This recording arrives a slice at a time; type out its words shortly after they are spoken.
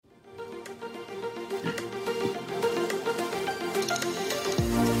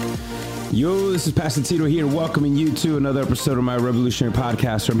Yo, this is Pastor Tito here, welcoming you to another episode of my Revolutionary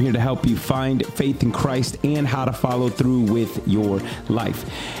Podcast, where I'm here to help you find faith in Christ and how to follow through with your life.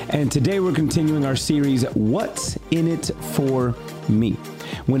 And today we're continuing our series, What's in It For Me?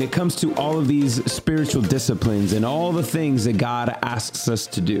 When it comes to all of these spiritual disciplines and all the things that God asks us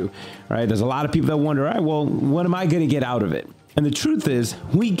to do, right? There's a lot of people that wonder, all right, well, what am I going to get out of it? And the truth is,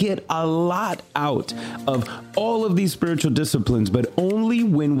 we get a lot out of all of these spiritual disciplines, but only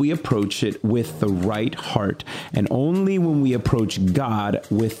when we approach it with the right heart, and only when we approach God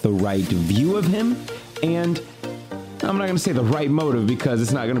with the right view of Him. And I'm not going to say the right motive, because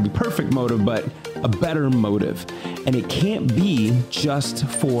it's not going to be perfect motive, but a better motive. And it can't be just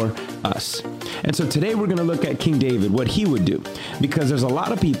for us. And so today we're going to look at King David, what he would do, because there's a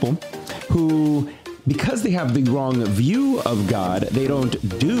lot of people who, because they have the wrong view of God, they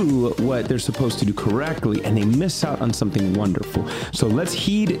don't do what they're supposed to do correctly, and they miss out on something wonderful. So let's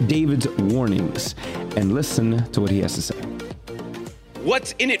heed David's warnings and listen to what he has to say.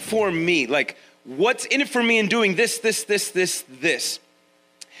 What's in it for me? Like, what's in it for me in doing this?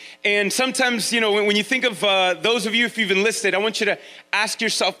 And sometimes, when you think of those of you, if you've enlisted, I want you to ask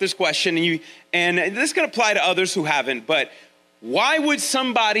yourself this question, and this can apply to others who haven't, but why would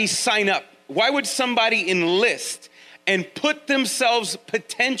somebody sign up? Why would somebody enlist and put themselves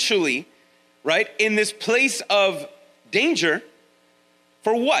potentially, right, in this place of danger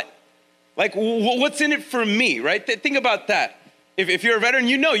for what? Like, what's in it for me, right? Think about that. If you're a veteran,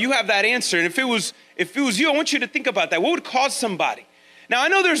 you have that answer. And if it was you, I want you to think about that. What would cause somebody? Now, I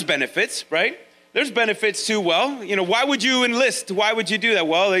know there's benefits, right? There's benefits to, why would you enlist? Why would you do that?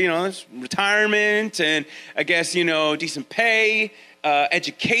 Well, it's retirement and I guess, decent pay.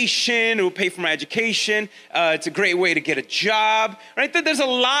 Education, it will pay for my education. It's a great way to get a job, right? There's a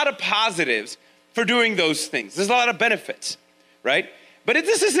lot of positives for doing those things. There's a lot of benefits, right? But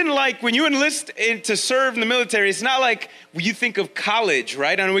this isn't like when you enlist to serve in the military, it's not like you think of college,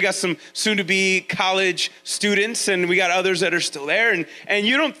 right? I know we got some soon-to-be college students and we got others that are still there. And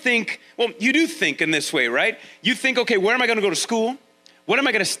you don't think, well, you do think in this way, right? You think, okay, where am I going to go to school? What am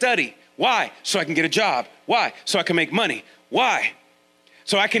I going to study? Why? So I can get a job. Why? So I can make money. Why?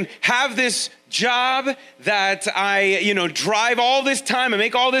 So I can have this job that I, drive all this time and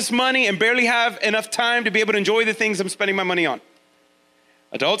make all this money and barely have enough time to be able to enjoy the things I'm spending my money on.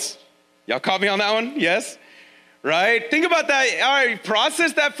 Adults, y'all caught me on that one? Yes? Right? Think about that. All right,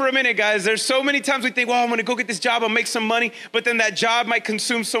 process that for a minute, guys. There's so many times we think, well, I'm going to go get this job, I'll make some money, but then that job might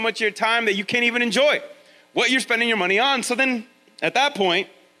consume so much of your time that you can't even enjoy what you're spending your money on. So then at that point,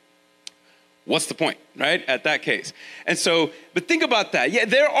 what's the point, right? At that case. And so, but think about that. Yeah,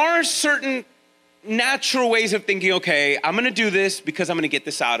 there are certain natural ways of thinking, okay, I'm going to do this because I'm going to get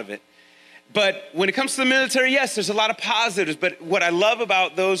this out of it. But when it comes to the military, yes, there's a lot of positives. But what I love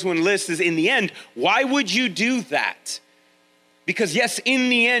about those who enlist is in the end, why would you do that? Because yes, in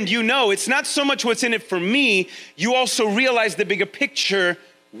the end, it's not so much what's in it for me. You also realize the bigger picture.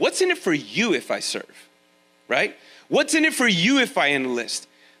 What's in it for you if I serve, right? What's in it for you if I enlist?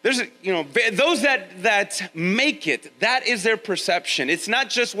 There's, those that make it, that is their perception. It's not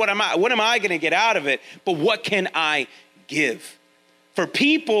just what am I going to get out of it, but what can I give? For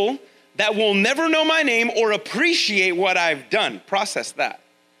people that will never know my name or appreciate what I've done, process that.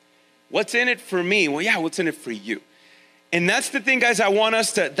 What's in it for me? Well, yeah, what's in it for you? And that's the thing, guys, I want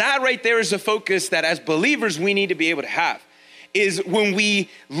us to, that right there is a focus that as believers we need to be able to have, is when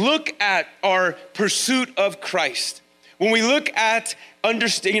we look at our pursuit of Christ. When we look at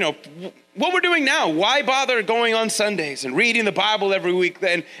what we're doing now, why bother going on Sundays and reading the Bible every week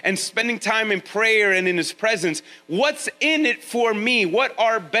and spending time in prayer and in His presence? What's in it for me? What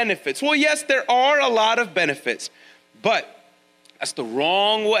are benefits? Well, yes, there are a lot of benefits, but that's the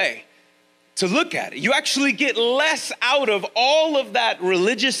wrong way to look at it. You actually get less out of all of that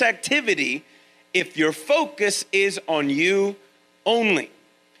religious activity if your focus is on you only.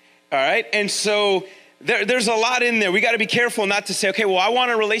 All right? And so there's a lot in there. We got to be careful not to say, okay, well, I want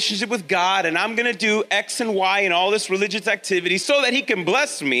a relationship with God and I'm going to do X and Y and all this religious activity so that He can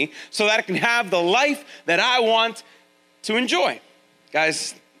bless me, so that I can have the life that I want to enjoy.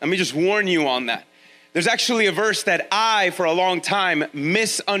 Guys, let me just warn you on that. There's actually a verse that I, for a long time,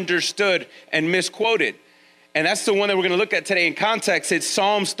 misunderstood and misquoted. And that's the one that we're going to look at today in context. It's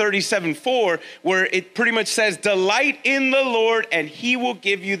Psalms 37:4, where it pretty much says, delight in the Lord and He will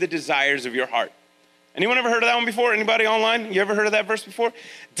give you the desires of your heart. Anyone ever heard of that one before? Anybody online? You ever heard of that verse before?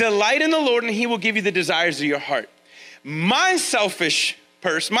 Delight in the Lord and He will give you the desires of your heart. My selfish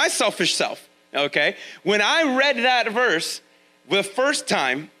self, okay? When I read that verse the first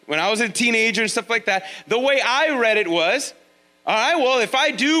time, when I was a teenager and stuff like that, the way I read it was, All right, well, if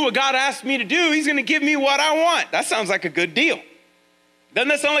I do what God asked me to do, he's going to give me what I want. That sounds like a good deal. Doesn't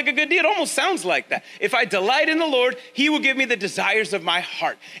that sound like a good deal? It almost sounds like that. If I delight in the Lord, he will give me the desires of my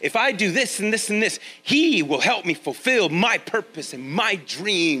heart. If I do this and this and this, he will help me fulfill my purpose and my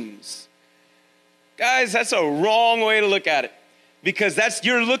dreams. Guys, that's a wrong way to look at it, because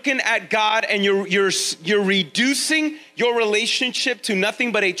you're looking at God and you're reducing your relationship to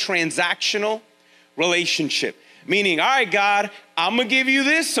nothing but a transactional relationship. Meaning, all right, God, I'm going to give you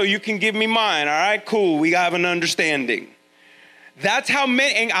this so you can give me mine. All right, cool. We have an understanding. That's how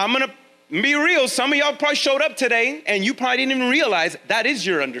many, and I'm going to be real. Some of y'all probably showed up today and you probably didn't even realize that is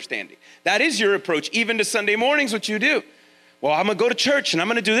your understanding. That is your approach, even to Sunday mornings, what you do. Well, I'm going to go to church and I'm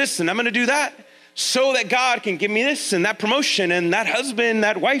going to do this and I'm going to do that so that God can give me this and that promotion and that husband,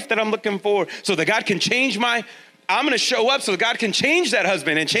 that wife that I'm looking for, so that God can change I'm going to show up so God can change that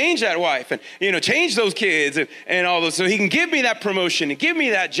husband and change that wife and, change those kids and all those, so he can give me that promotion and give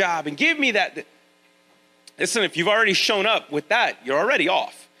me that job and give me that. Listen, if you've already shown up with that, you're already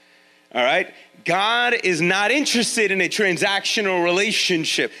off. All right? God is not interested in a transactional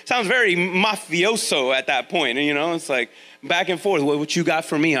relationship. Sounds very mafioso at that point. It's like back and forth. Well, what you got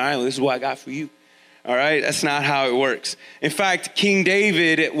for me? All right, well, this is what I got for you. All right? That's not how it works. In fact, King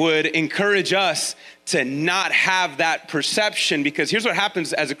David would encourage us to not have that perception, because here's what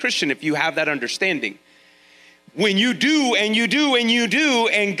happens as a Christian if you have that understanding. When you do and you do and you do,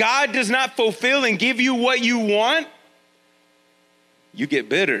 and God does not fulfill and give you what you want, you get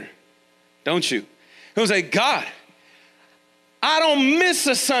bitter, don't you? It was like, God, I don't miss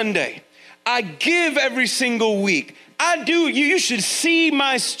a Sunday. I give every single week. I do. You should see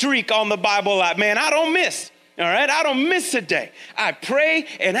my streak on the Bible app, man. I don't miss. All right, I don't miss a day. I pray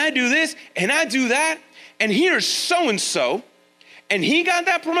and I do this and I do that. And here's so-and-so, and he got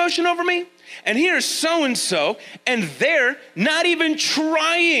that promotion over me. And here's so-and-so, and they're not even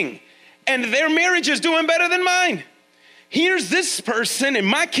trying. And their marriage is doing better than mine. Here's this person, and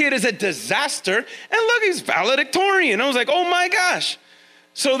my kid is a disaster. And look, he's valedictorian. I was like, oh my gosh.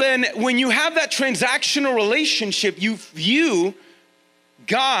 So then when you have that transactional relationship, you view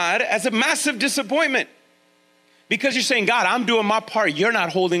God as a massive disappointment. Because you're saying, God, I'm doing my part. You're not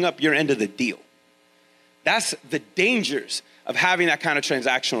holding up your end of the deal. That's the dangers of having that kind of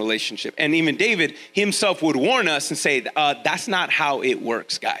transactional relationship. And even David himself would warn us and say, that's not how it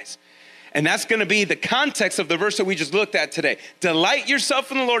works, guys. And that's going to be the context of the verse that we just looked at today. Delight yourself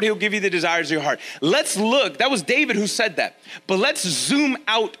in the Lord. He'll give you the desires of your heart. Let's look. That was David who said that. But let's zoom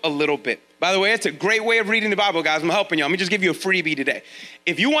out a little bit. By the way, it's a great way of reading the Bible, guys. I'm helping you. Let me just give you a freebie today.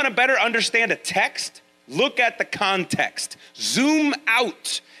 If you want to better understand a text, look at the context. Zoom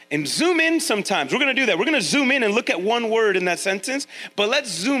out and zoom in sometimes. We're going to do that. We're going to zoom in and look at one word in that sentence, but let's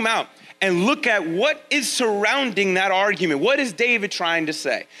zoom out and look at what is surrounding that argument. What is David trying to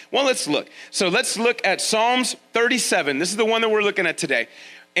say? Well, let's look. So let's look at Psalms 37. This is the one that we're looking at today.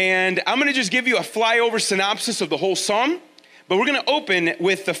 And I'm going to just give you a flyover synopsis of the whole psalm, but we're going to open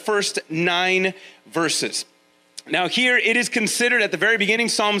with the first 9 verses. Now here it is considered at the very beginning,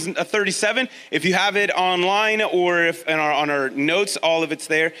 Psalms 37. If you have it online or if on our notes, all of it's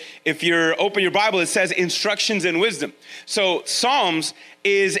there. If you're open your Bible, it says instructions in wisdom. So Psalms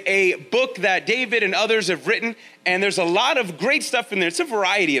is a book that David and others have written, and there's a lot of great stuff in there. It's a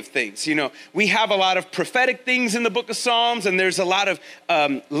variety of things. We have a lot of prophetic things in the book of Psalms, and there's a lot of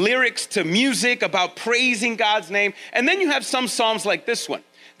lyrics to music about praising God's name. And then you have some Psalms like this one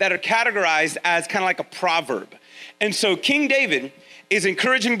that are categorized as kind of like a proverb. And so King David is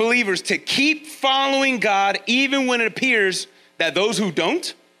encouraging believers to keep following God even when it appears that those who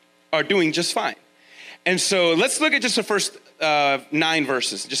don't are doing just fine. And so let's look at just the first 9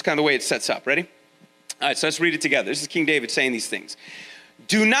 verses, just kind of the way it sets up. Ready? All right, so let's read it together. This is King David saying these things.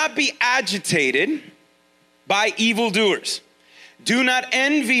 Do not be agitated by evildoers. Do not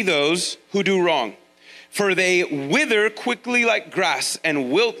envy those who do wrong, for they wither quickly like grass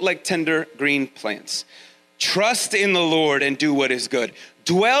and wilt like tender green plants. Trust in the Lord and do what is good.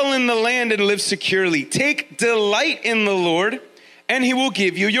 Dwell in the land and live securely. Take delight in the Lord, and he will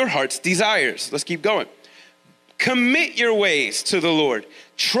give you your heart's desires. Let's keep going. Commit your ways to the Lord.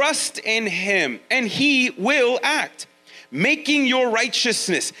 Trust in him, and he will act, making your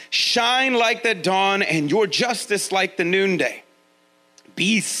righteousness shine like the dawn and your justice like the noonday.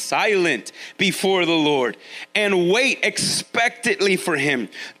 Be silent before the Lord and wait expectantly for him.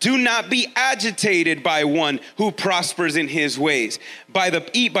 Do not be agitated by one who prospers in his ways, by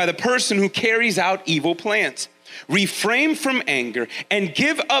the person who carries out evil plans. Refrain from anger and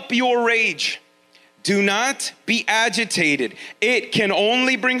give up your rage. Do not be agitated. It can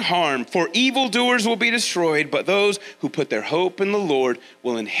only bring harm, for evildoers will be destroyed, but those who put their hope in the Lord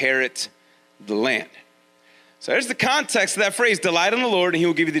will inherit the land. So there's the context of that phrase, delight in the Lord, and he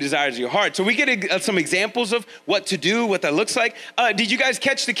will give you the desires of your heart. So we get some examples of what to do, what that looks like. Did you guys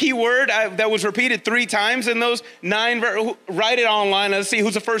catch the key word that was repeated 3 times in those 9? Write it online. Let's see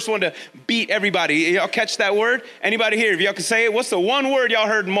who's the first one to beat everybody. Y'all catch that word? Anybody here? If y'all can say it, what's the one word y'all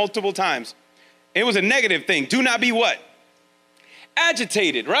heard multiple times? It was a negative thing. Do not be what?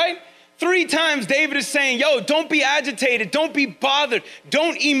 Agitated, right? 3 times David is saying, yo, don't be agitated. Don't be bothered.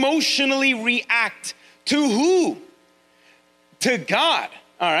 Don't emotionally react. To who? To God,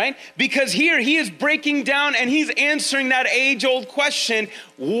 all right? Because here he is breaking down and he's answering that age-old question,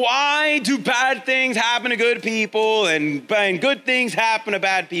 why do bad things happen to good people and good things happen to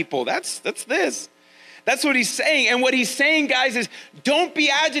bad people? That's this. That's what he's saying. And what he's saying, guys, is don't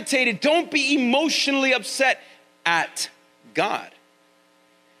be agitated. Don't be emotionally upset at God.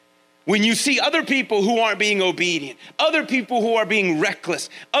 When you see other people who aren't being obedient, other people who are being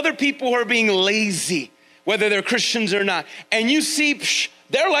reckless, other people who are being lazy, whether they're Christians or not, and you see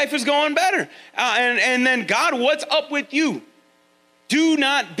their life is going better. And then, God, what's up with you? Do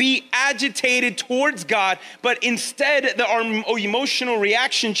not be agitated towards God, but instead our emotional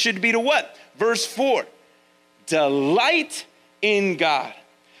reaction should be to what? Verse 4, delight in God.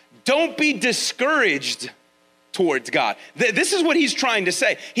 Don't be discouraged towards God. This is what he's trying to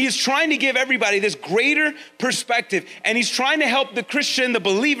say. He is trying to give everybody this greater perspective, and he's trying to help the Christian, the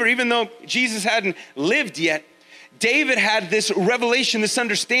believer, even though Jesus hadn't lived yet. David had this revelation, this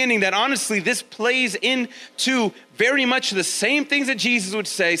understanding that honestly, this plays into very much the same things that Jesus would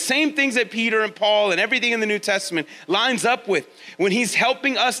say, same things that Peter and Paul and everything in the New Testament lines up with when he's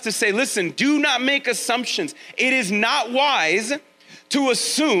helping us to say, listen, do not make assumptions. It is not wise to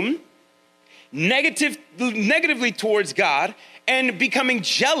assume negatively towards God and becoming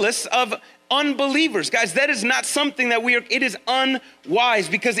jealous of unbelievers. Guys, that is not something that it is unwise,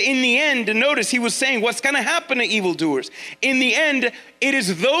 because in the end, and notice he was saying what's going to happen to evildoers. In the end, it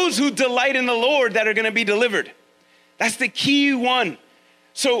is those who delight in the Lord that are going to be delivered. That's the key one.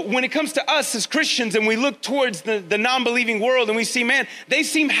 So when it comes to us as Christians and we look towards the non-believing world and we see, man, they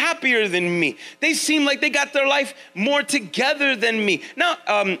seem happier than me. They seem like they got their life more together than me. Now,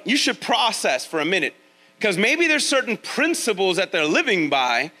 you should process for a minute, because maybe there's certain principles that they're living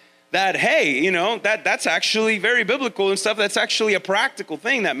by that, hey, that's actually very biblical and stuff. That's actually a practical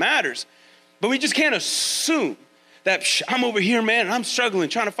thing that matters. But we just can't assume that I'm over here, man, and I'm struggling,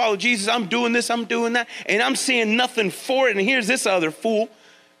 trying to follow Jesus. I'm doing this, I'm doing that, and I'm seeing nothing for it. And here's this other fool.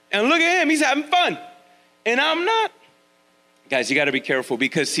 And look at him, he's having fun, and I'm not. Guys, you got to be careful,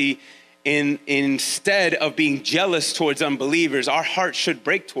 because instead of being jealous towards unbelievers, our heart should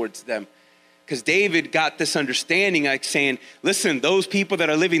break towards them. Because David got this understanding, like saying, listen, those people that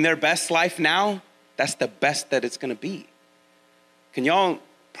are living their best life now, that's the best that it's going to be. Can y'all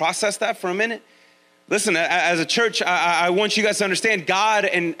process that for a minute? Listen, as a church, I want you guys to understand God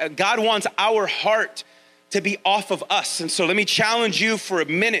wants our heart to be off of us. And so let me challenge you for a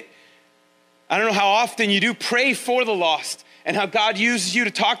minute. I don't know how often you do pray for the lost and how God uses you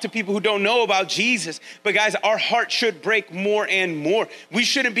to talk to people who don't know about Jesus. But guys, our heart should break more and more. We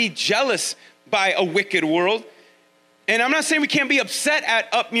shouldn't be jealous by a wicked world. And I'm not saying we can't be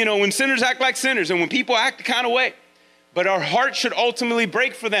upset when sinners act like sinners and when people act the kind of way. But our heart should ultimately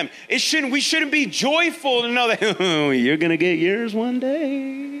break for them. We shouldn't be joyful to know that, oh, you're going to get yours one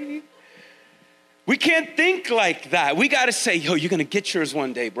day. We can't think like that. We got to say, yo, you're going to get yours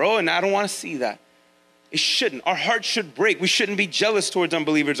one day, bro. And I don't want to see that. It shouldn't. Our heart should break. We shouldn't be jealous towards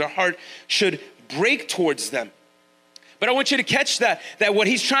unbelievers. Our heart should break towards them. But I want you to catch that what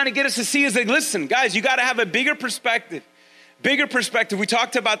he's trying to get us to see is that, listen, guys, you got to have a bigger perspective. Bigger perspective. We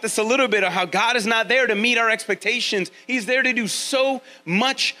talked about this a little bit, of how God is not there to meet our expectations. He's there to do so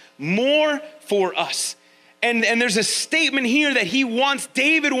much more for us. And there's a statement here that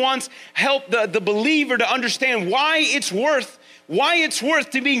David wants help the believer to understand why it's worth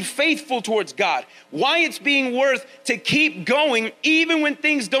to being faithful towards God, why it's being worth to keep going even when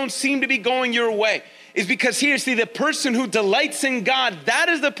things don't seem to be going your way, is because here, see, the person who delights in God, that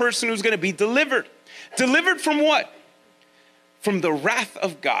is the person who's going to be delivered. Delivered from what? From the wrath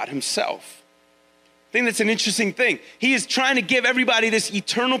of God himself. I think that's an interesting thing. He is trying to give everybody this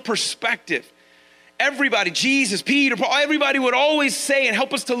eternal perspective. Everybody, Jesus, Peter, Paul, everybody would always say and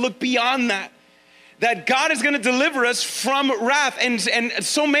help us to look beyond that God is going to deliver us from wrath. And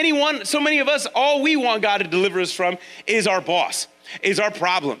so many of us, all we want God to deliver us from is our boss. is our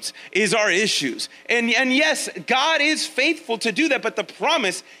problems, is our issues. And yes, God is faithful to do that, but the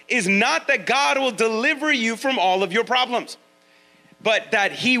promise is not that God will deliver you from all of your problems, but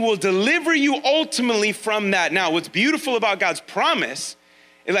that he will deliver you ultimately from that. Now, what's beautiful about God's promise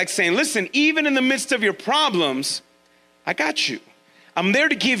is like saying, listen, even in the midst of your problems, I got you. I'm there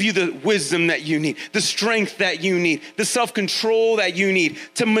to give you the wisdom that you need, the strength that you need, the self-control that you need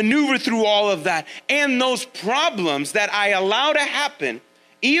to maneuver through all of that. And those problems that I allow to happen,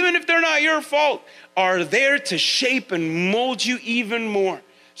 even if they're not your fault, are there to shape and mold you even more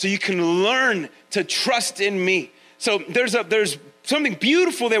so you can learn to trust in me. So there's something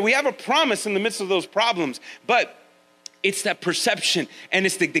beautiful there. We have a promise in the midst of those problems, but it's that perception. And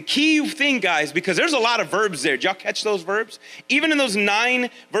it's the key thing, guys, because there's a lot of verbs there. Did y'all catch those verbs? Even in those 9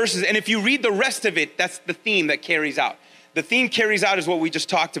 verses. And if you read the rest of it, that's the theme that carries out. The theme carries out is what we just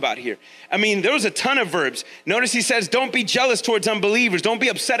talked about here. I mean, there was a ton of verbs. Notice he says, don't be jealous towards unbelievers. Don't be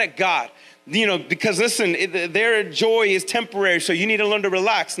upset at God. You know, because listen, their joy is temporary. So you need to learn to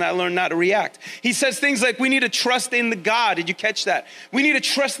relax, learn not to react. He says things like, we need to trust in the God. Did you catch that? We need to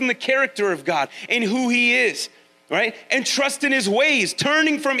trust in the character of God and who he is. Right? And trust in his ways,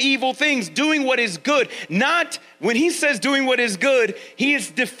 turning from evil things, doing what is good. Not, when he says doing what is good, he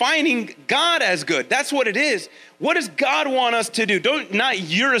is defining God as good. That's what it is. What does God want us to do? Not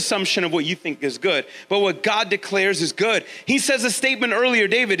your assumption of what you think is good, but what God declares is good. He says a statement earlier,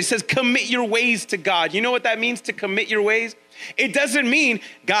 David, he says, commit your ways to God. You know what that means, to commit your ways? It doesn't mean,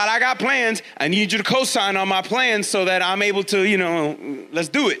 God, I got plans. I need you to co-sign on my plans so that I'm able to, let's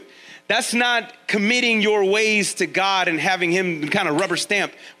do it. That's not committing your ways to God and having him kind of rubber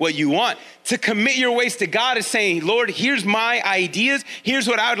stamp what you want. To commit your ways to God is saying, Lord, here's my ideas. Here's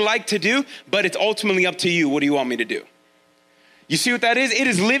what I would like to do, but it's ultimately up to you. What do you want me to do? You see what that is? It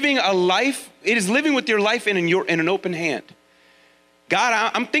is living a life. It is living with your life in an open hand.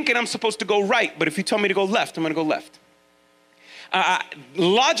 God, I'm thinking I'm supposed to go right, but if you tell me to go left, I'm going to go left.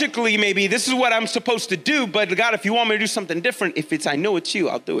 Logically, maybe this is what I'm supposed to do, but God, if you want me to do something different, I know it's you,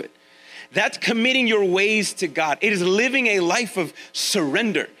 I'll do it. That's committing your ways to God. It is living a life of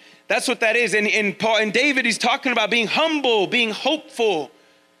surrender. That's what that is. And Paul and David, he's talking about being humble, being hopeful.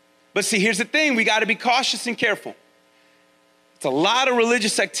 But see, here's the thing. We got to be cautious and careful. It's a lot of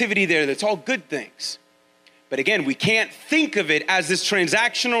religious activity there that's all good things. But again, we can't think of it as this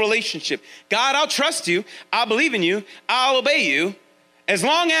transactional relationship. God, I'll trust you. I'll believe in you. I'll obey you. As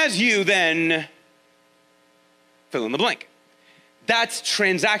long as you then fill in the blank. That's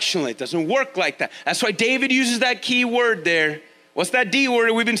transactional. It doesn't work like that. That's why David uses that key word there. What's that D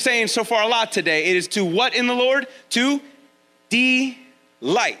word we've been saying so far a lot today? It is to what in the Lord? To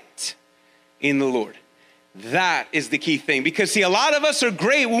delight in the Lord. That is the key thing. Because see, a lot of us are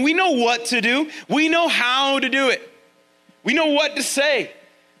great when we know what to do. We know how to do it. We know what to say.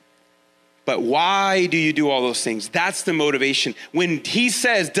 But why do you do all those things? That's the motivation. When he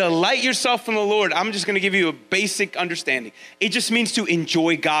says, delight yourself in the Lord, I'm just going to give you a basic understanding. It just means to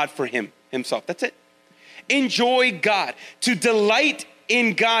enjoy God for himself. That's it. Enjoy God. To delight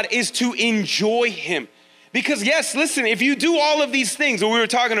in God is to enjoy him. Because yes, listen, if you do all of these things that we were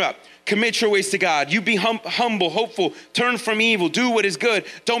talking about, commit your ways to God, you be humble, hopeful, turn from evil, do what is good,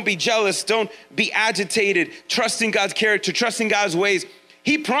 don't be jealous, don't be agitated, trust in God's character, trust in God's ways.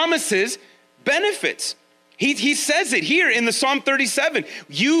 He promises benefits. He says it here in the Psalm 37.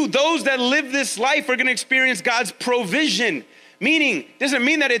 Those that live this life are going to experience God's provision. Meaning, doesn't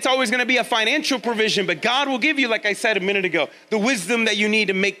mean that it's always going to be a financial provision, but God will give you, like I said a minute ago, the wisdom that you need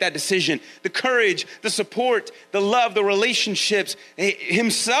to make that decision, the courage, the support, the love, the relationships,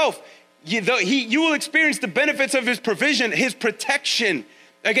 himself. You will experience the benefits of his provision, his protection.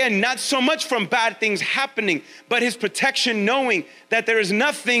 Again, not so much from bad things happening, but his protection, knowing that there is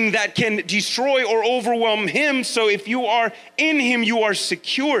nothing that can destroy or overwhelm him. So if you are in him, you are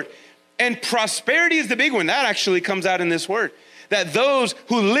secured. And prosperity is the big one. That actually comes out in this word. That those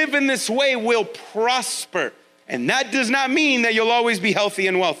who live in this way will prosper. And that does not mean that you'll always be healthy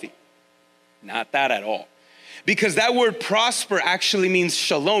and wealthy. Not that at all. Because that word prosper actually means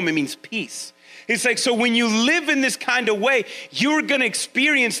shalom. It means peace. It's like, so when you live in this kind of way, you're going to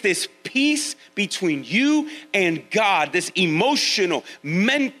experience this peace between you and God, this emotional,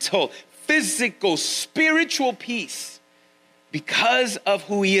 mental, physical, spiritual peace because of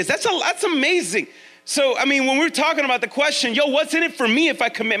who he is. That's amazing. So, I mean, when we're talking about the question, what's in it for me if I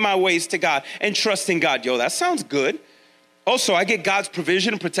commit my ways to God and trust in God? That sounds good. Also, I get God's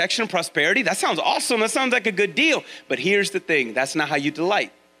provision and protection and prosperity. That sounds awesome. That sounds like a good deal. But here's the thing. That's not how you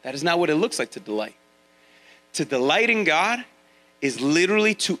delight. That is not what it looks like to delight. To delight in God is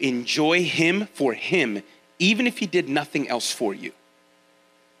literally to enjoy him for him, even if he did nothing else for you.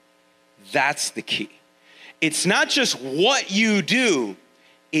 That's the key. It's not just what you do,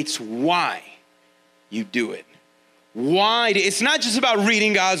 it's why you do it. Why? It's not just about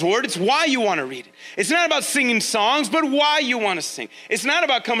reading God's word, it's why you want to read it. It's not about singing songs, but why you want to sing. It's not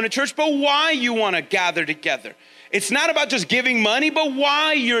about coming to church, but why you want to gather together. It's not about just giving money, but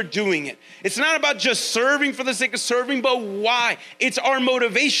why you're doing it. It's not about just serving for the sake of serving, but why. It's our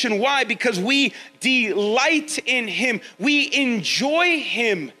motivation. Why? Because we delight in him. We enjoy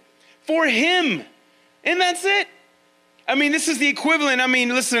him for him. And that's it. I mean, this is the equivalent. I mean,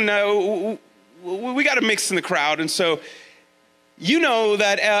 listen, we got to mix in the crowd. And so, you know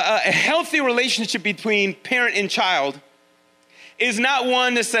that a healthy relationship between parent and child is not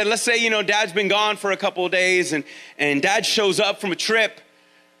one that said, let's say, you know, dad's been gone for a couple of days and dad shows up from a trip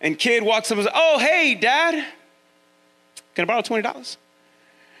and kid walks up and says, oh, hey, dad, can I borrow $20?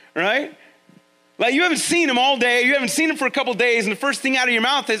 Right? Like you haven't seen him all day. You haven't seen him for a couple of days. And the first thing out of your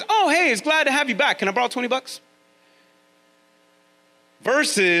mouth is, oh, hey, it's glad to have you back. Can I borrow $20?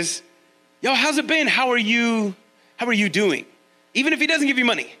 Versus, yo, how's it been? How are you doing? Even if he doesn't give you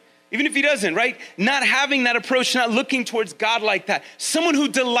money, even if he doesn't, right? Not having that approach, not looking towards God like that. Someone who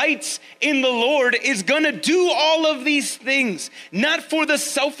delights in the Lord is gonna do all of these things, not for the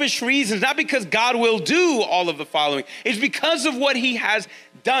selfish reasons, not because God will do all of the following. It's because of what he has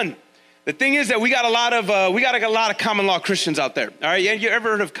done. The thing is that we got a lot of common law Christians out there. All right, you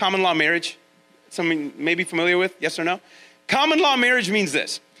ever heard of common law marriage? Something maybe familiar with? Yes or no? Common law marriage means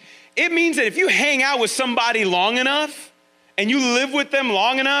this. It means that if you hang out with somebody long enough and you live with them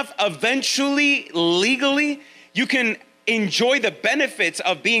long enough, eventually, legally, you can enjoy the benefits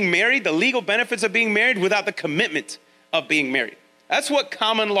of being married, the legal benefits of being married without the commitment of being married. That's what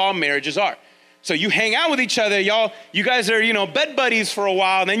common law marriages are. So you hang out with each other, you guys are, bed buddies for a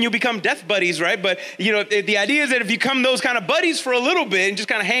while, and then you become death buddies, right? But, the idea is that if you become those kind of buddies for a little bit and just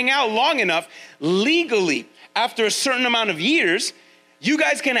kind of hang out long enough, legally, after a certain amount of years, you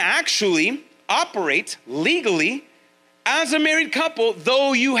guys can actually operate legally as a married couple,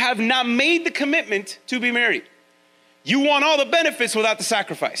 though you have not made the commitment to be married. You want all the benefits without the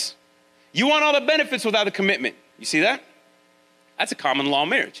sacrifice. You want all the benefits without the commitment. You see that? That's a common law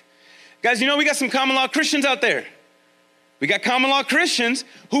marriage. Guys, we got some common law Christians out there. We got common law Christians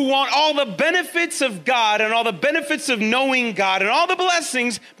who want all the benefits of God and all the benefits of knowing God and all the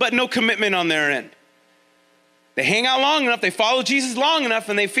blessings, but no commitment on their end. They hang out long enough, they follow Jesus long enough,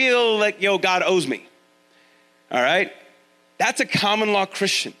 and they feel like, God owes me. All right? That's a common law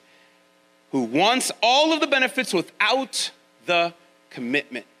Christian who wants all of the benefits without the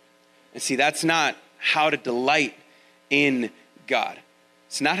commitment. And see, that's not how to delight in God.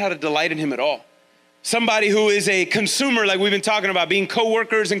 It's not how to delight in him at all. Somebody who is a consumer, like we've been talking about, being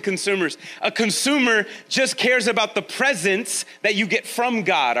co-workers and consumers. A consumer just cares about the presents that you get from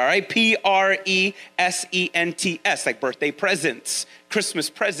God, all right? Presents, like birthday presents,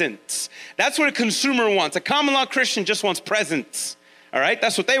 Christmas presents. That's what a consumer wants. A common law Christian just wants presents, all right?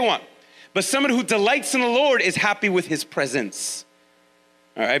 That's what they want. But someone who delights in the Lord is happy with his presence.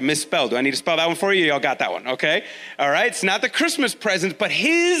 All right, misspelled. Do I need to spell that one for you? Y'all got that one, okay? All right, it's not the Christmas presents, but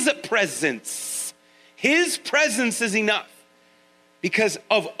his presence. His presence is enough because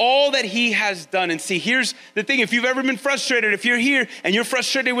of all that he has done. And see, here's the thing. If you've ever been frustrated, if you're here and you're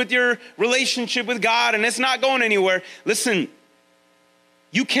frustrated with your relationship with God and it's not going anywhere, listen,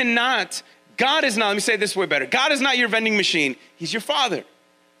 you cannot, God is not, let me say it this way better. God is not your vending machine. He's your father.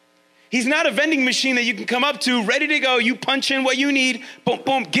 He's not a vending machine that you can come up to, ready to go. You punch in what you need, boom,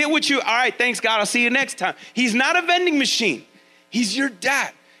 boom, get what you, all right, thanks God, I'll see you next time. He's not a vending machine. He's your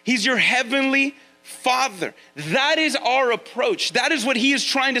dad. He's your heavenly Father. That is our approach. That is what he is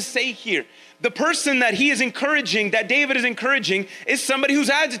trying to say here. The person that he is encouraging, that David is encouraging, is somebody who's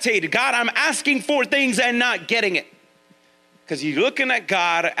agitated. God, I'm asking for things and not getting it. Because you're looking at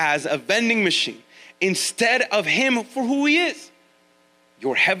God as a vending machine instead of him for who he is.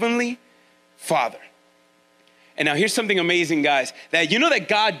 Your heavenly Father. And now here's something amazing, guys, that that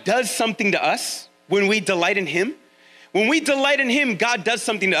God does something to us when we delight in him. When we delight in him, God does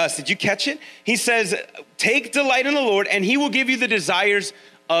something to us. Did you catch it? He says, take delight in the Lord and he will give you the desires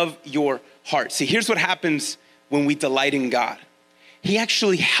of your heart. See, here's what happens when we delight in God. He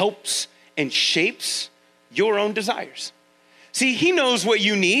actually helps and shapes your own desires. See, he knows what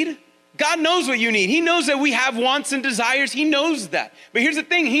you need. God knows what you need. He knows that we have wants and desires. He knows that. But here's the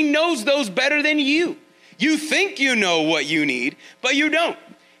thing. He knows those better than you. You think you know what you need, but you don't.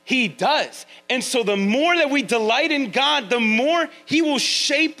 He does. And so the more that we delight in God, the more he will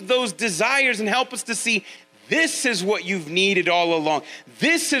shape those desires and help us to see this is what you've needed all along.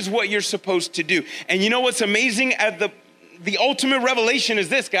 This is what you're supposed to do. And you know what's amazing? The ultimate revelation is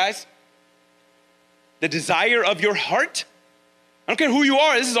this, guys. the desire of your heart. I don't care who you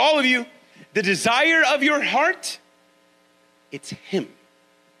are, this is all of you. The desire of your heart, it's him.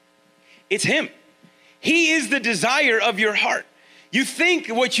 It's him. He is the desire of your heart. You think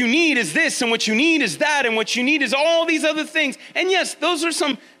what you need is this, and what you need is that, and what you need is all these other things. And yes,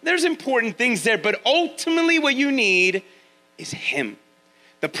 there's important things there, but ultimately what you need is him.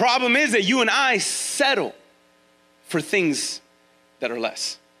 The problem is that you and I settle for things that are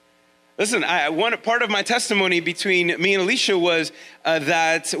less. Listen, one part of my testimony between me and Alicia was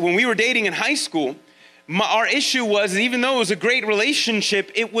that when we were dating in high school, our issue was, even though it was a great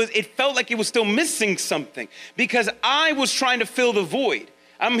relationship, it felt like it was still missing something because I was trying to fill the void.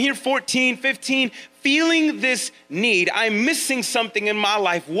 I'm here 14, 15, feeling this need. I'm missing something in my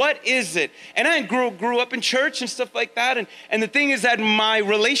life. What is it? And I grew up in church and stuff like that. And the thing is that my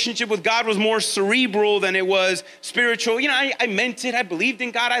relationship with God was more cerebral than it was spiritual. You know, I meant it. I believed in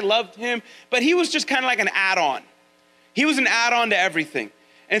God. I loved him. But he was just kind of like an add-on. He was an add-on to everything.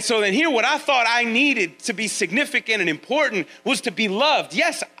 And so then here, what I thought I needed to be significant and important was to be loved.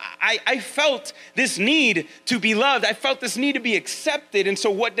 Yes, I felt this need to be loved. I felt this need to be accepted. And so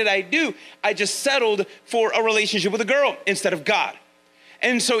what did I do? I just settled for a relationship with a girl instead of God.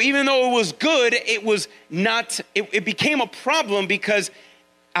 And so even though it was good, it was not, it became a problem because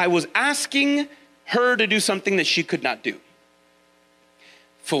I was asking her to do something that she could not do.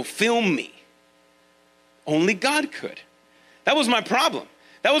 Fulfill me. Only God could. That was my problem.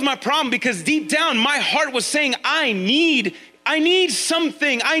 That was my problem because deep down, my heart was saying, I need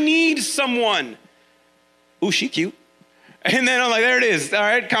something. I need someone. Ooh, she cute. And then I'm like, there it is. All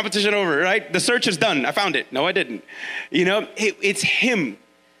right, competition over, right? The search is done. I found it. No, I didn't. You know, it's him.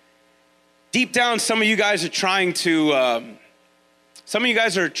 Deep down, some of you guys are trying to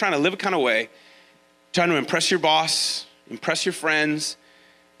live a kind of way, trying to impress your boss, impress your friends,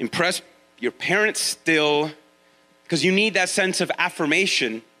 impress your parents still, because you need that sense of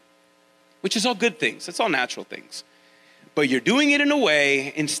affirmation, which is all good things. It's all natural things. But you're doing it in a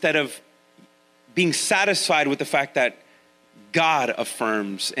way instead of being satisfied with the fact that God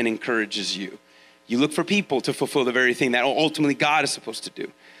affirms and encourages you. You look for people to fulfill the very thing that ultimately God is supposed to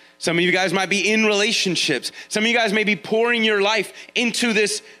do. Some of you guys might be in relationships. Some of you guys may be pouring your life into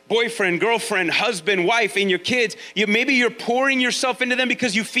this boyfriend, girlfriend, husband, wife, and your kids. Maybe you're pouring yourself into them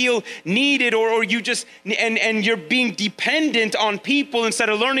because you feel needed or you just, and you're being dependent on people instead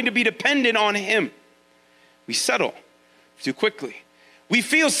of learning to be dependent on him. We settle too quickly. We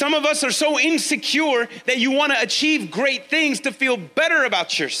feel some of us are so insecure that you want to achieve great things to feel better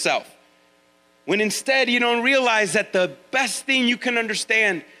about yourself. When instead you don't realize that the best thing you can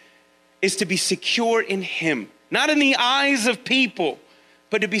understand is to be secure in him. Not in the eyes of people,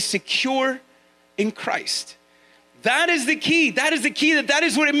 but to be secure in Christ. That is the key. That is the key. That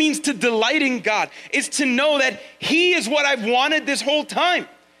is what it means to delight in God. Is to know that he is what I've wanted this whole time.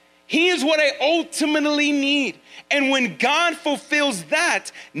 He is what I ultimately need. And when God fulfills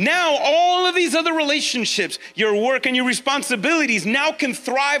that, now all of these other relationships, your work and your responsibilities now can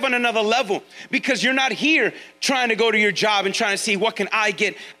thrive on another level because you're not here trying to go to your job and trying to see what can I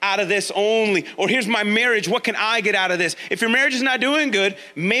get out of this only, or here's my marriage, what can I get out of this? If your marriage is not doing good,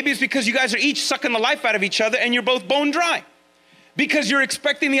 maybe it's because you guys are each sucking the life out of each other and you're both bone dry because you're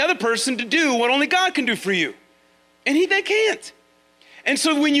expecting the other person to do what only God can do for you. And they can't. And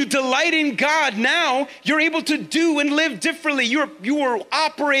so when you delight in God now, you're able to do and live differently. You are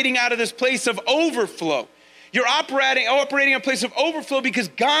operating out of this place of overflow. You're operating a place of overflow because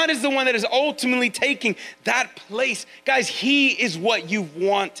God is the one that is ultimately taking that place. Guys, he is what you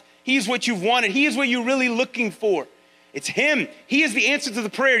want. He is what you've wanted. He is what you're really looking for. It's him. He is the answer to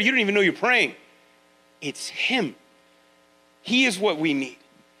the prayer. You don't even know you're praying. It's him. He is what we need.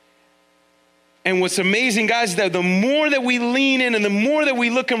 And what's amazing, guys, is that the more that we lean in and the more that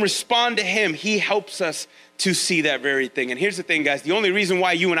we look and respond to him, he helps us to see that very thing. And here's the thing, guys. The only reason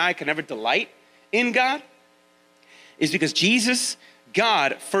why you and I can ever delight in God is because Jesus,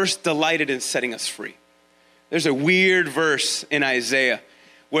 God, first delighted in setting us free. There's a weird verse in Isaiah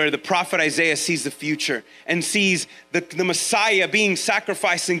where the prophet Isaiah sees the future and sees the Messiah being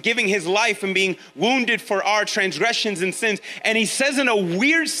sacrificed and giving his life and being wounded for our transgressions and sins. And he says in a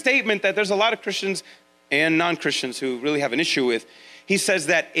weird statement that there's a lot of Christians and non-Christians who really have an issue with. He says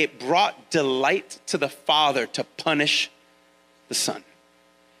that it brought delight to the Father to punish the Son.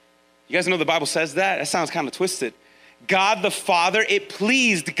 You guys know the Bible says that? That sounds kind of twisted. God the Father, it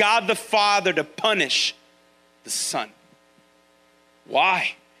pleased God the Father to punish the Son.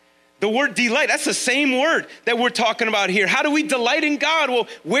 Why? The word delight, that's the same word that we're talking about here. How do we delight in God?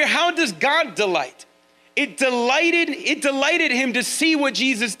 Well, how does God delight? It delighted him to see what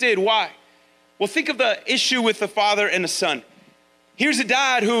Jesus did. Why? Well, think of the issue with the father and the son. Here's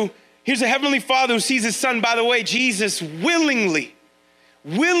a heavenly father who sees his son. By the way, Jesus willingly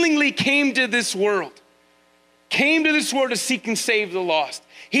came to this world to seek and save the lost.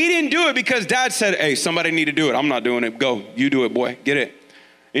 He didn't do it because dad said, hey, somebody need to do it. I'm not doing it. Go, you do it, boy, get it.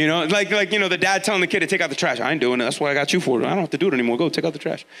 You know, like the dad telling the kid to take out the trash. I ain't doing it. That's why I got you for it. I don't have to do it anymore. Go take out the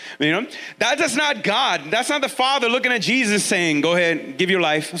trash. You know, that's not God. That's not the father looking at Jesus saying, go ahead, give your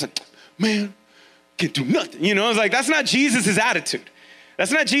life. I was like, man, can't do nothing. You know, it's like, that's not Jesus's attitude.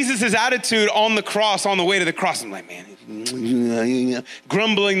 That's not Jesus's attitude on the cross, on the way to the cross. I'm like, man,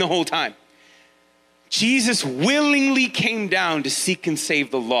 grumbling the whole time. Jesus willingly came down to seek and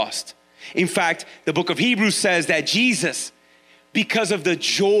save the lost. In fact, the book of Hebrews says that Jesus, because of the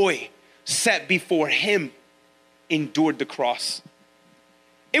joy set before him, endured the cross.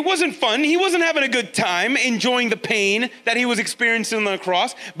 It wasn't fun. He wasn't having a good time enjoying the pain that he was experiencing on the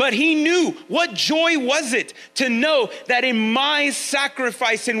cross, but he knew what joy was it to know that in my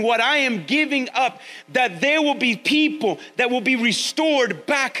sacrifice and what I am giving up, that there will be people that will be restored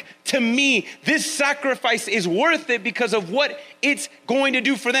back to me. This sacrifice is worth it because of what it's going to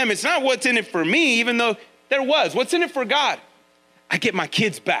do for them. It's not what's in it for me, even though there was. What's in it for God? I get my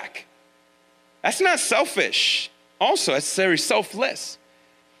kids back. That's not selfish. Also, that's very selfless.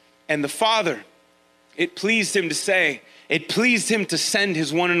 And the Father, it pleased him to send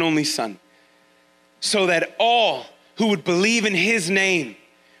his one and only Son so that all who would believe in his name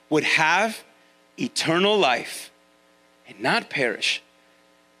would have eternal life and not perish.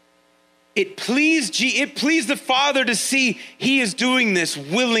 It pleased the Father to see he is doing this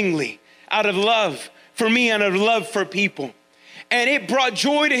willingly out of love for me, out of love for people. And it brought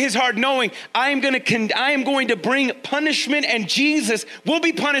joy to his heart knowing I am going to bring punishment, and Jesus will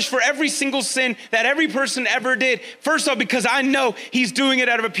be punished for every single sin that every person ever did. First off, because I know he's doing it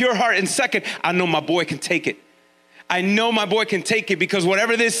out of a pure heart. And second, I know my boy can take it. I know my boy can take it because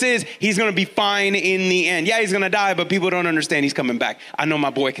whatever this is, he's going to be fine in the end. Yeah, he's going to die, but people don't understand he's coming back. I know my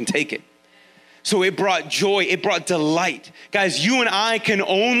boy can take it. So it brought joy, it brought delight. Guys, you and I can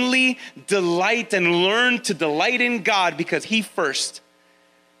only delight and learn to delight in God because he first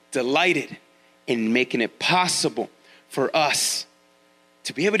delighted in making it possible for us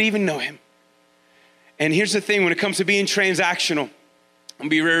to be able to even know him. And here's the thing, when it comes to being transactional, I'm gonna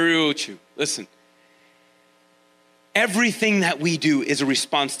be very real with you. Listen, everything that we do is a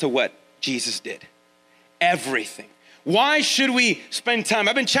response to what Jesus did. Everything. Why should we spend time?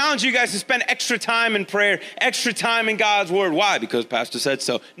 I've been challenging you guys to spend extra time in prayer, extra time in God's word. Why? Because pastor said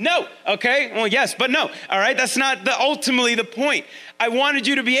so. No, okay? Well, yes, but no, all right? That's not ultimately the point. I wanted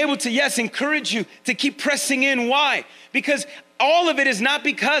you to be able to, yes, encourage you to keep pressing in. Why? Because all of it is not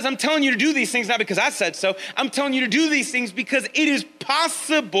because I'm telling you to do these things, not because I said so. I'm telling you to do these things because it is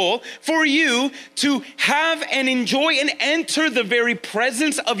possible for you to have and enjoy and enter the very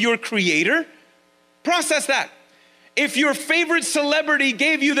presence of your Creator. Process that. If your favorite celebrity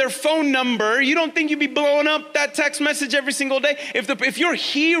gave you their phone number, you don't think you'd be blowing up that text message every single day? If your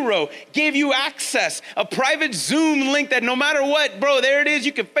hero gave you access, a private Zoom link that no matter what, bro, there it is,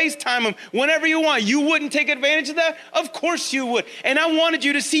 you can FaceTime them whenever you want, you wouldn't take advantage of that? Of course you would. And I wanted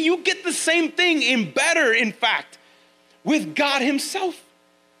you to see you get the same thing and better, in fact, with God himself.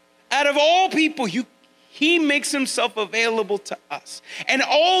 Out of all people, he makes himself available to us. And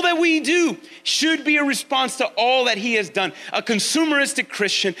all that we do should be a response to all that he has done. A consumeristic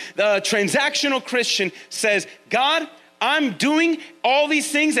Christian, the transactional Christian says, God, I'm doing all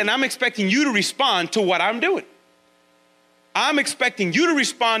these things and I'm expecting you to respond to what I'm doing. I'm expecting you to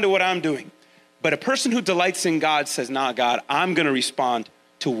respond to what I'm doing. But a person who delights in God says, nah, God, I'm going to respond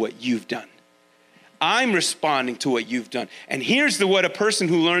to what you've done. I'm responding to what you've done. And here's what a person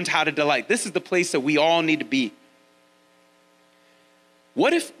who learns how to delight. This is the place that we all need to be.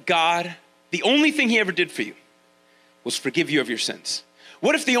 What if God, the only thing he ever did for you was forgive you of your sins?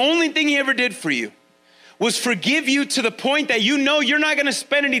 What if the only thing he ever did for you was forgive you to the point that you know you're not going to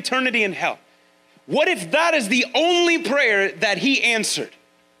spend an eternity in hell? What if that is the only prayer that he answered?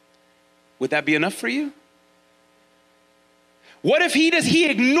 Would that be enough for you? What if he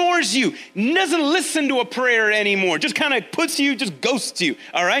ignores you, doesn't listen to a prayer anymore, just kind of just ghosts you,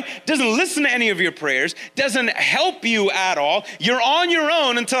 all right? Doesn't listen to any of your prayers, doesn't help you at all. You're on your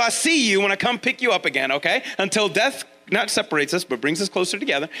own until I see you when I come pick you up again, okay? Until death not separates us, but brings us closer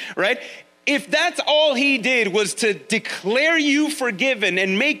together, right? If that's all he did was to declare you forgiven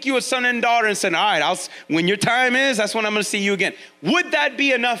and make you a son and daughter and said, all right, when your time is, that's when I'm going to see you again. Would that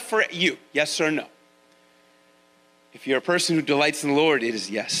be enough for you? Yes or no? If you're a person who delights in the Lord, it is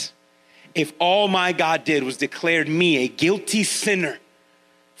yes. If all my God did was declared me a guilty sinner,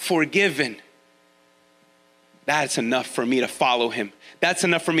 forgiven, that's enough for me to follow him. That's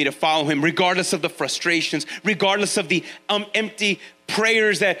enough for me to follow him, regardless of the frustrations, regardless of the empty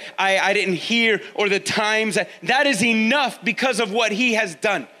prayers that I didn't hear, or the times that is enough because of what he has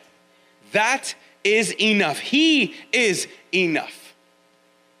done. That is enough. He is enough.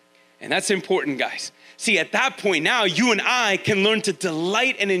 And that's important, guys. See, at that point now, you and I can learn to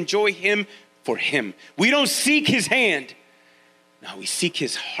delight and enjoy him for him. We don't seek his hand. No, we seek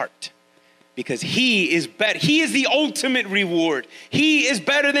his heart. Because he is better. He is the ultimate reward. He is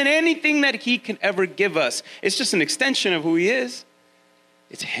better than anything that he can ever give us. It's just an extension of who he is.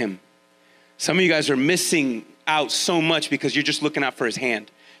 It's him. Some of you guys are missing out so much because you're just looking out for his hand.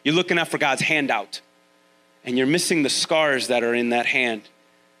 You're looking out for God's handout. And you're missing the scars that are in that hand.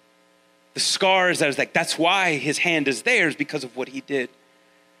 The scars that is like, that's why his hand is there, is because of what he did.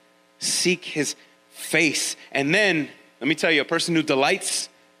 Seek his face. And then, let me tell you, a person who delights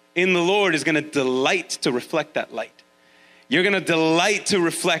in the Lord is going to delight to reflect that light. You're going to delight to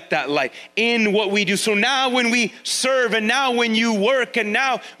reflect that light in what we do. So now when we serve, and now when you work, and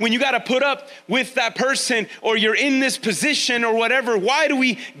now when you got to put up with that person, or you're in this position or whatever, why do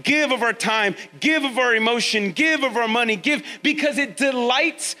we give of our time, give of our emotion, give of our money, give? Because it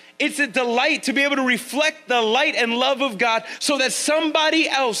delights. It's a delight to be able to reflect the light and love of God so that somebody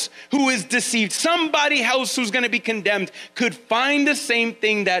else who is deceived, somebody else who's going to be condemned, could find the same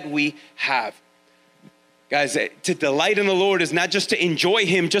thing that we have. Guys, to delight in the Lord is not just to enjoy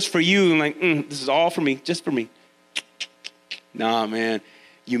him just for you and like, this is all for me, just for me. Nah, man,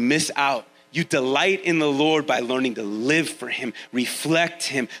 you miss out. You delight in the Lord by learning to live for him, reflect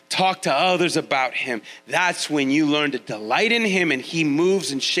him, talk to others about him. That's when you learn to delight in him, and he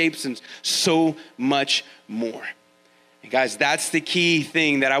moves and shapes and so much more. And guys, that's the key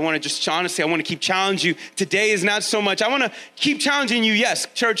thing that I want to just honestly, I want to keep challenging you. Today is not so much. I want to keep challenging you, yes,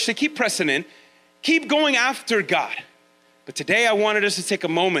 church, to keep pressing in. Keep going after God. But today I wanted us to take a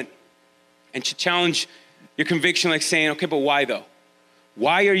moment and to challenge your conviction, like saying, okay, but why though?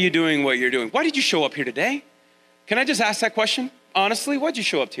 Why are you doing what you're doing? Why did you show up here today? Can I just ask that question? Honestly, why did you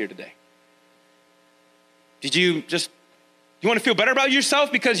show up here today? Did you want to feel better about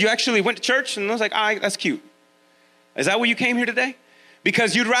yourself because you actually went to church and was like, that's cute. Is that why you came here today?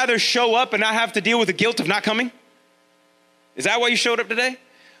 Because you'd rather show up and not have to deal with the guilt of not coming? Is that why you showed up today?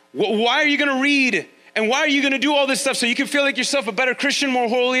 Why are you going to read? And why are you going to do all this stuff so you can feel like yourself a better Christian, more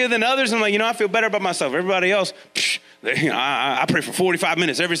holier than others? And like, I feel better about myself. Everybody else, I pray for 45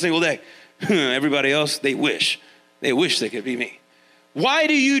 minutes every single day. Everybody else, they wish they could be me. Why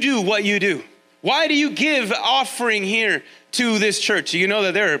do you do what you do? Why do you give offering here to this church? You know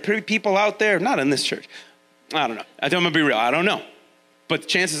that there are people out there, not in this church. I don't know. I'm going to be real. I don't know. But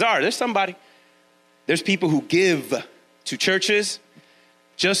chances are there's somebody. There's people who give to churches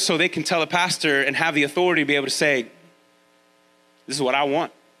just so they can tell a pastor and have the authority to be able to say, this is what I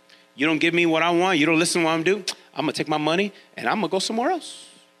want. You don't give me what I want. You don't listen to what I'm doing. I'm going to take my money and I'm going to go somewhere else.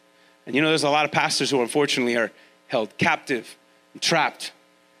 And there's a lot of pastors who unfortunately are held captive and trapped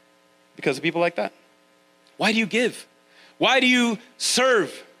because of people like that. Why do you give? Why do you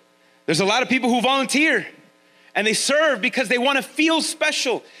serve? There's a lot of people who volunteer and they serve because they want to feel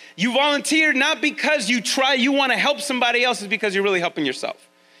special. You volunteer not because you want to help somebody else, it's because you're really helping yourself.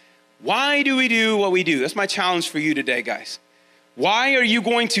 Why do we do what we do? That's my challenge for you today, guys. Why are you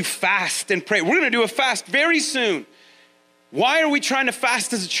going to fast and pray? We're going to do a fast very soon. Why are we trying to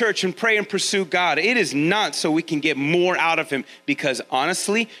fast as a church and pray and pursue God? It is not so we can get more out of him, because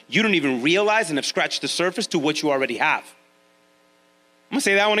honestly, you don't even realize and have scratched the surface to what you already have. I'm going to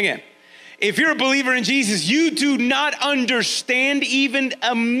say that one again. If you're a believer in Jesus, you do not understand even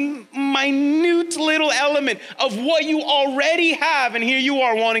a minute little element of what you already have, and here you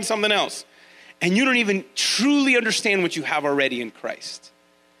are wanting something else. And you don't even truly understand what you have already in Christ.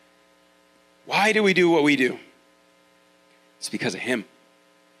 Why do we do what we do? It's because of him.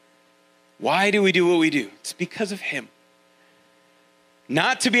 Why do we do what we do? It's because of him.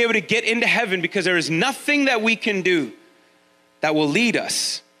 Not to be able to get into heaven, because there is nothing that we can do that will lead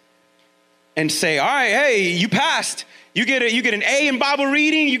us and say, all right, hey, you passed. You get an A in Bible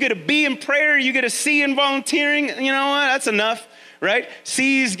reading, you get a B in prayer, you get a C in volunteering. You know what? That's enough, right?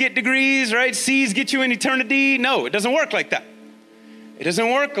 C's get degrees, right? C's get you in eternity. No, it doesn't work like that. It doesn't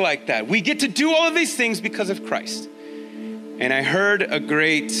work like that. We get to do all of these things because of Christ. And I heard a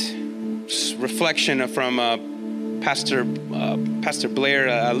great reflection from Pastor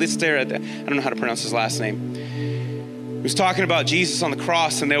Blair Lister. I don't know how to pronounce his last name. He was talking about Jesus on the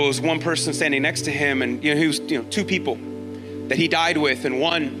cross, and there was one person standing next to him, and he was two people that he died with, and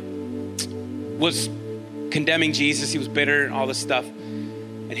one was condemning Jesus. He was bitter and all this stuff.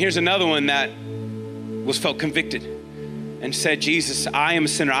 And here's another one that felt convicted and said, Jesus, I am a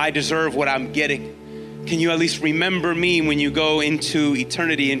sinner. I deserve what I'm getting. Can you at least remember me when you go into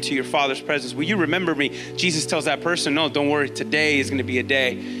eternity, into your Father's presence? Will you remember me? Jesus tells that person, no, don't worry. Today is going to be a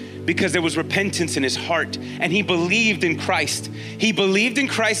day. Because there was repentance in his heart and he believed in Christ. He believed in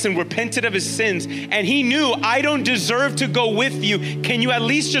Christ and repented of his sins. And he knew, I don't deserve to go with you. Can you at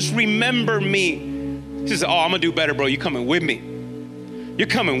least just remember me? He says, oh, I'm gonna do better, bro. You're coming with me. You're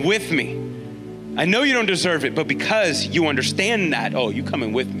coming with me. I know you don't deserve it, but because you understand that, oh, you're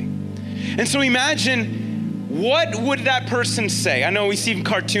coming with me. And so imagine, what would that person say? I know we see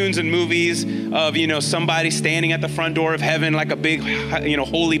cartoons and movies of, somebody standing at the front door of heaven like a big,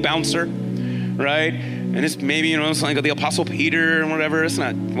 holy bouncer, right? And it's maybe, it's like the Apostle Peter and whatever. It's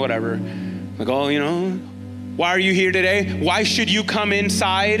not whatever. Like, oh, why are you here today? Why should you come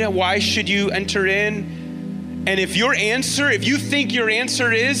inside? Why should you enter in? And if you think your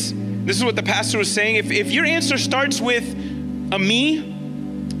answer is, this is what the pastor was saying, if your answer starts with a me,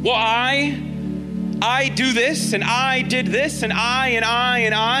 well, I do this, and I did this, and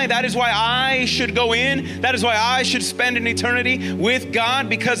I. That is why I should go in. That is why I should spend an eternity with God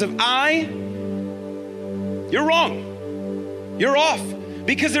because of I. You're wrong. You're off.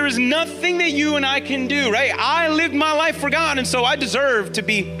 Because there is nothing that you and I can do, right? I lived my life for God, and so I deserve to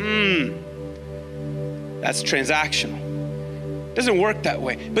be, That's transactional. It doesn't work that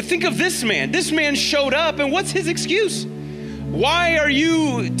way. But think of this man. This man showed up, and what's his excuse? Why are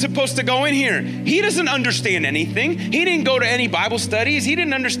you supposed to go in here? He doesn't understand anything. He didn't go to any Bible studies. He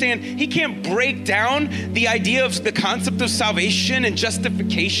didn't understand. He can't break down the idea of the concept of salvation and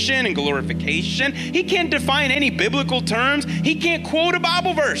justification and glorification. He can't define any biblical terms. He can't quote a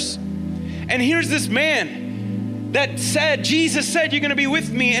Bible verse. And here's this man that said, Jesus said, you're going to be with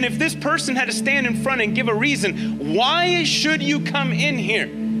me. And if this person had to stand in front and give a reason, why should you come in here?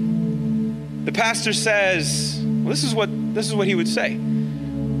 The pastor says, well, this is what he would say.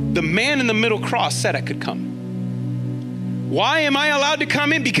 The man in the middle cross said I could come. Why am I allowed to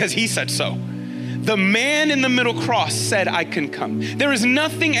come in? Because he said so. The man in the middle cross said I can come. There is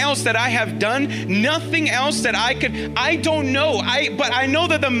nothing else that I have done, nothing else that I don't know. But I know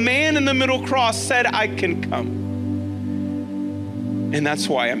that the man in the middle cross said I can come. And that's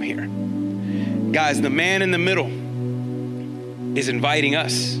why I'm here. Guys, the man in the middle is inviting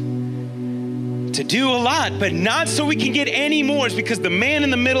us to do a lot, but not so we can get any more. It's because the man in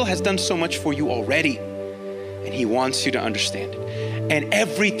the middle has done so much for you already, and he wants you to understand it. And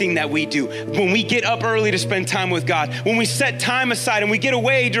everything that we do, when we get up early to spend time with God, when we set time aside and we get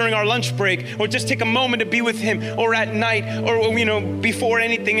away during our lunch break, or just take a moment to be with him, or at night, or before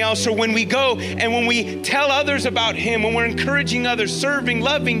anything else, or when we go and when we tell others about him, when we're encouraging others, serving,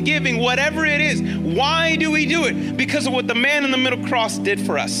 loving, giving, whatever it is, why do we do it? Because of what the man in the middle cross did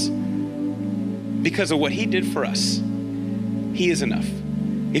for us. Because of what he did for us, he is enough.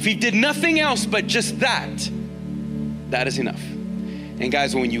 If he did nothing else but just that, that is enough. And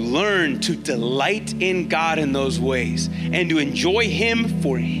guys, when you learn to delight in God in those ways and to enjoy him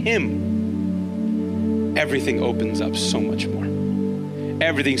for him, everything opens up so much more.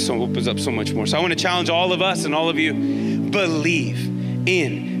 Everything opens up so much more. So I want to challenge all of us and all of you, believe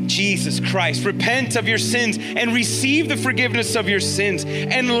in Jesus Christ. Repent of your sins and receive the forgiveness of your sins,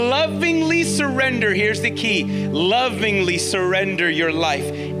 and lovingly surrender. Here's the key: lovingly surrender your life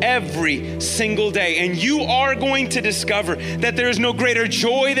every single day. And you are going to discover that there is no greater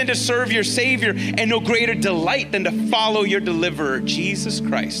joy than to serve your Savior, and no greater delight than to follow your deliverer, Jesus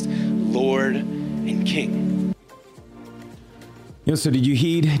Christ, Lord and King. So did you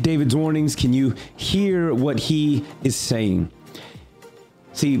heed David's warnings? Can you hear what he is saying?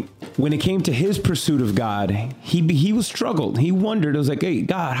 See, when it came to his pursuit of God, he was struggled. He wondered. It was like, hey,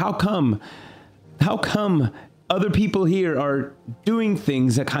 God, how come other people here are doing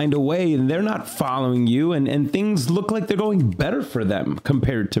things a kind of way and they're not following you, and things look like they're going better for them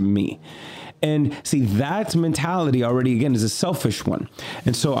compared to me? And see, that mentality already, again, is a selfish one.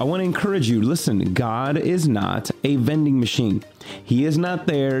 And so I want to encourage you, listen, God is not a vending machine. He is not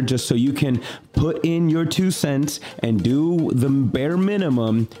there just so you can put in your 2 cents and do the bare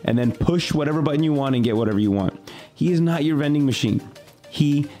minimum and then push whatever button you want and get whatever you want. He is not your vending machine.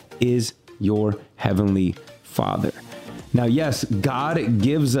 He is your heavenly Father. Now, yes, God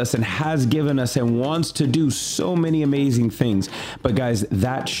gives us and has given us and wants to do so many amazing things. But guys,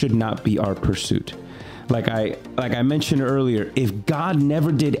 that should not be our pursuit. Like I mentioned earlier, if God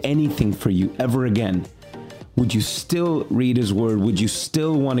never did anything for you ever again, would you still read his word? Would you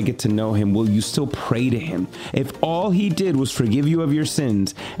still want to get to know him? Will you still pray to him? If all he did was forgive you of your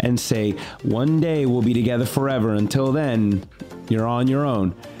sins and say, one day we'll be together forever, until then, you're on your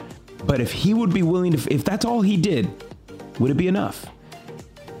own, But if he would be willing to, if that's all he did, would it be enough?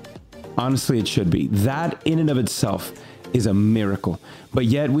 Honestly, it should be. That in and of itself is a miracle. But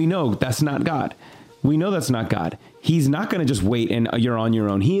yet we know that's not God. We know that's not God. He's not going to just wait and you're on your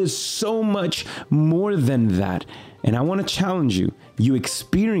own. He is so much more than that. And I want to challenge you. You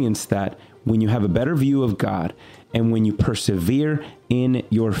experience that when you have a better view of God and when you persevere in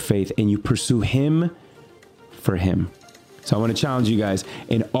your faith and you pursue him for him. So I want to challenge you guys,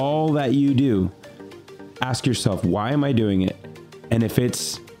 in all that you do, ask yourself, why am I doing it? And if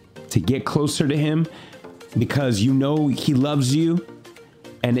it's to get closer to him because you know he loves you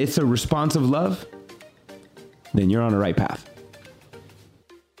and it's a response of love, then you're on the right path.